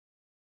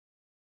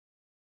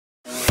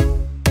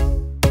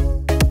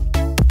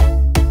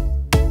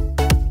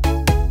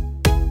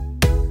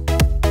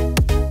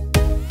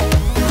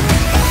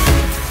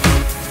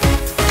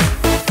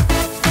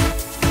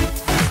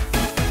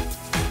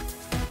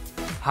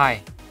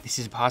Hi, this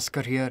is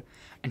Bhaskar here,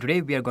 and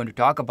today we are going to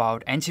talk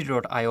about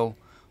NCD.io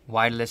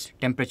wireless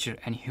temperature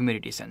and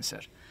humidity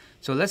sensor.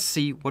 So let's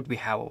see what we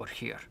have over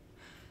here.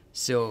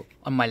 So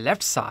on my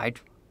left side,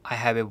 I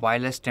have a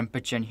wireless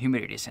temperature and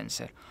humidity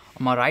sensor.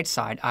 On my right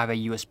side, I have a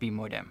USB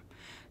modem.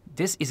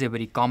 This is a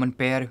very common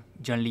pair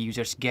generally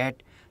users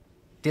get.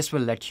 This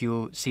will let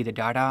you see the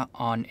data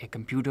on a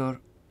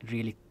computer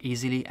really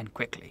easily and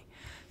quickly.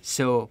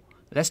 So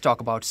let's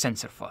talk about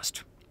sensor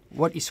first.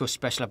 What is so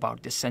special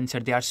about this sensor?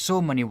 There are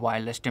so many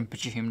wireless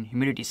temperature and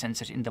humidity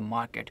sensors in the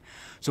market.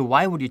 So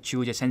why would you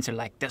choose a sensor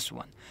like this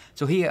one?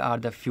 So here are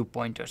the few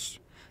pointers.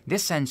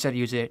 This sensor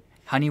uses a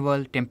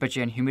Honeywell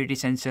temperature and humidity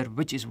sensor,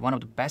 which is one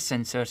of the best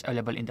sensors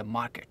available in the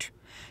market.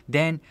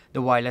 Then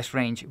the wireless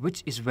range,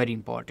 which is very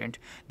important.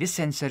 This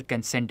sensor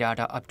can send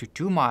data up to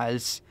 2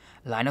 miles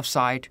line of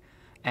sight,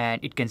 and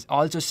it can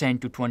also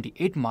send to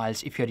 28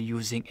 miles if you're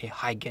using a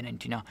high gain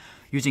antenna.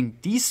 Using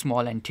these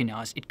small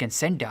antennas, it can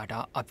send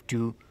data up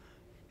to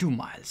 2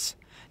 miles.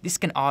 This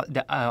can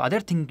the other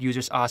thing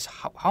users ask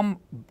how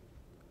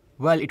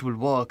well it will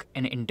work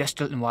in an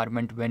industrial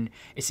environment when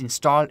it's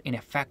installed in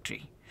a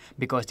factory,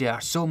 because there are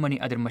so many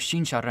other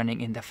machines are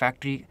running in the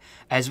factory,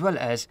 as well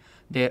as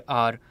there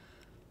are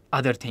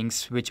other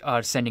things which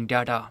are sending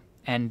data,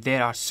 and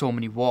there are so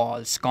many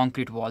walls,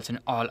 concrete walls and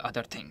all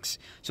other things.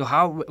 So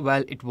how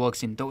well it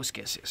works in those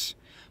cases.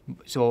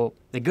 So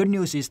the good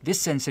news is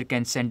this sensor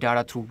can send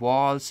data through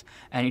walls,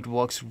 and it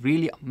works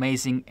really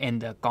amazing in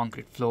the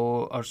concrete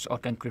floor or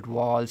concrete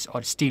walls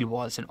or steel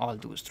walls and all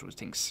those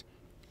things.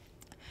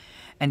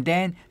 And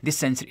then this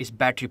sensor is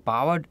battery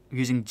powered.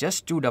 Using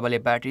just 2 AA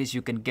batteries,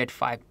 you can get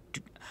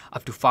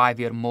up to 5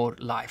 year more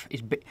life.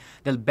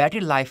 The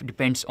battery life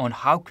depends on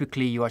how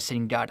quickly you are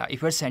sending data.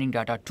 If you're sending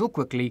data too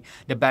quickly,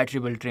 the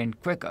battery will drain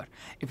quicker.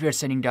 If you're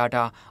sending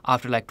data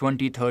after like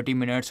 20, 30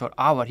 minutes or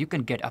hour, you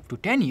can get up to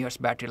 10 years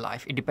battery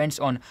life. It depends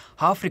on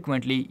how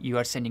frequently you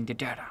are sending the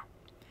data.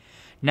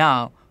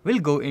 Now we'll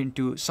go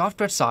into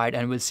software side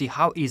and we'll see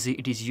how easy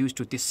it is used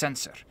with this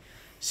sensor.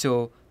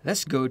 So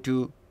let's go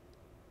to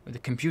the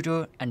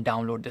computer and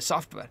download the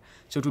software.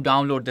 So to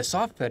download the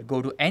software,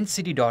 go to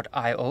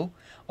ncd.io.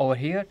 Over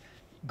here,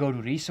 go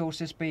to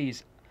resources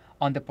page.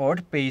 On the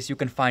product page, you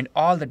can find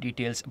all the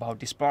details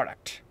about this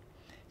product.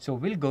 So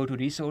we'll go to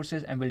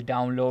resources and we'll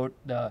download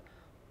the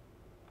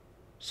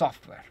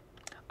software.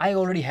 I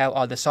already have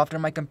all the software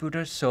on my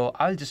computer, so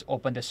I'll just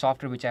open the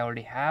software which I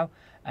already have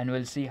and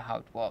we'll see how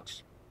it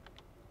works.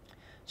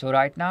 So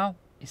right now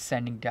it's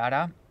sending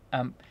data.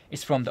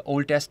 It's from the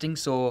old testing.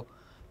 So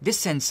this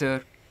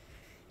sensor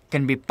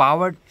can be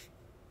powered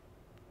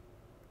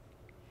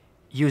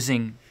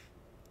using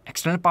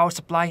external power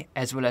supply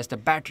as well as the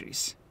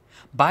batteries.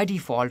 By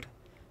default,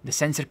 the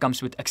sensor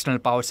comes with external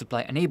power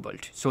supply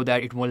enabled so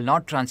that it will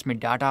not transmit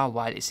data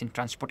while it's in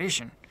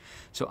transportation.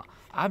 So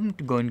I'm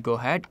going to go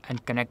ahead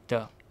and connect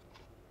the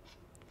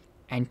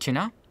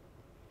antenna.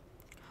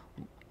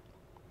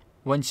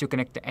 Once you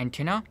connect the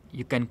antenna,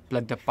 you can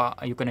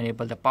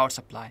enable the power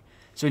supply.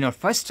 So in our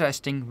first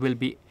testing, we'll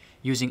be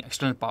using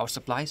external power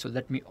supply. So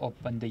let me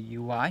open the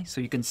UI so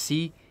you can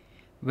see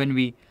when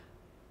we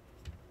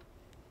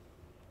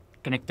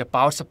connect the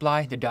power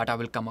supply, the data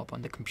will come up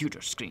on the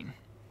computer screen.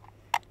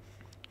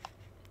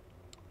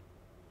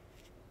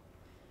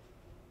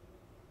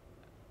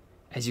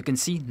 As you can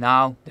see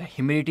now, the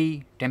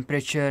humidity,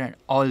 temperature and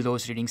all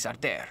those readings are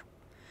there.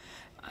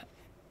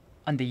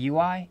 On the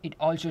UI, it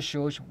also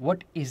shows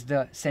what is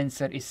the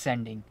sensor is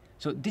sending.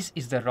 So this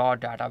is the raw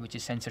data which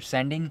is sensor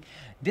sending.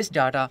 This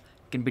data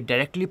can be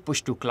directly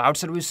pushed to cloud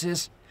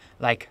services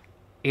like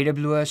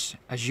AWS,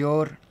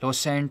 Azure,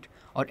 Lucent,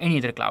 or any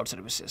other cloud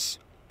services.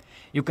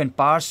 You can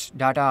parse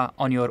data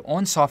on your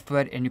own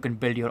software and you can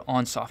build your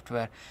own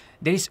software.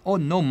 There is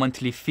no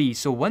monthly fee.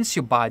 So once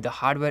you buy the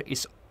hardware,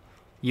 it's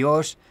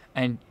yours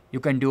and you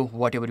can do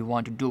whatever you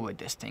want to do with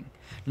this thing.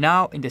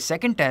 Now in the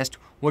second test,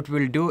 what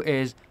we'll do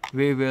is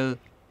we will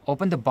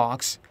open the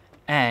box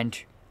and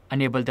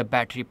enable the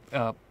battery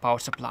power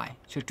supply.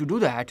 So to do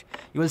that,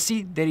 you will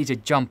see there is a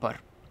jumper.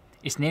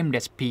 It's named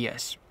as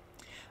PS.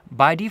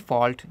 By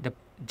default, the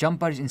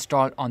jumper is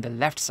installed on the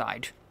left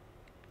side.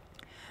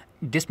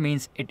 This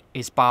means it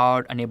is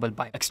powered enabled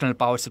by external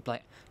power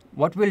supply.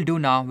 What we'll do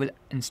now, we'll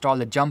install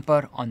the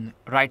jumper on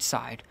the right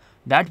side.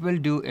 That will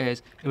do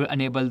is it will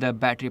enable the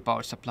battery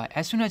power supply.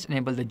 As soon as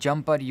enable the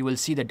jumper, you will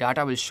see the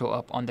data will show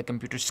up on the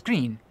computer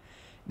screen.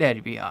 There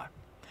we are.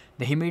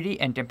 The humidity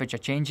and temperature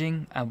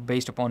changing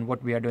based upon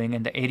what we are doing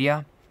in the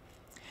area.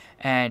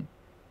 And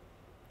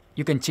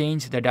you can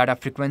change the data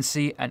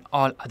frequency and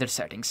all other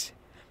settings.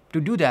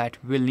 To do that,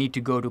 we'll need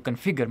to go to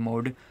configure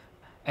mode.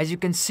 As you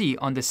can see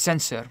on the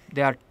sensor,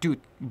 there are 2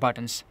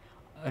 buttons,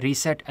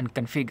 reset and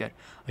configure.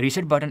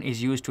 Reset button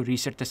is used to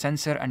reset the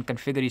sensor and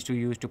configure is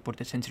used to put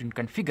the sensor in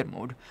configure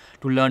mode.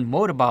 To learn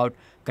more about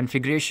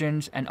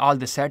configurations and all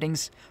the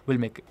settings,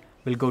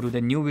 we'll go to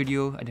the new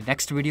video and the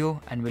next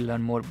video and we'll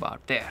learn more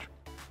about there.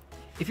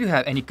 If you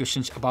have any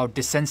questions about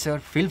this sensor,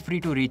 feel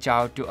free to reach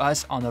out to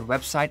us on our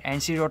website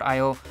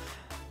ncd.io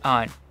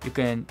and you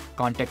can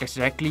contact us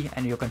directly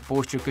and you can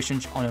post your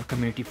questions on our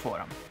community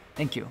forum.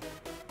 Thank you.